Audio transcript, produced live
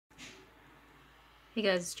Hey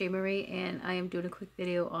guys, it's J Marie and I am doing a quick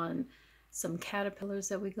video on some caterpillars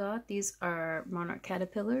that we got. These are Monarch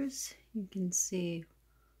caterpillars. You can see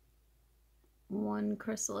one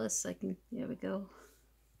chrysalis. There we go.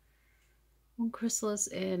 One chrysalis,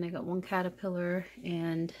 and I got one caterpillar,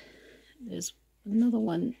 and there's another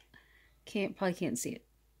one. Probably can't see it.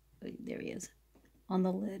 But there he is on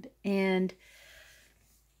the lid. And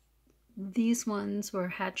these ones were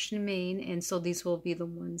hatched in Maine, and so these will be the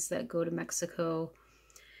ones that go to Mexico,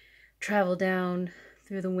 travel down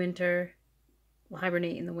through the winter, will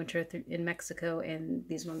hibernate in the winter in Mexico, and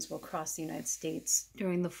these ones will cross the United States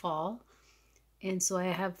during the fall. And so I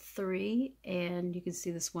have 3, and you can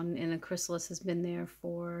see this one in a chrysalis has been there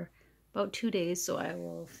for about 2 days, so I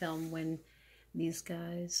will film when these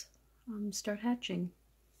guys start hatching.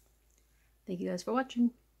 Thank you guys for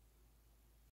watching.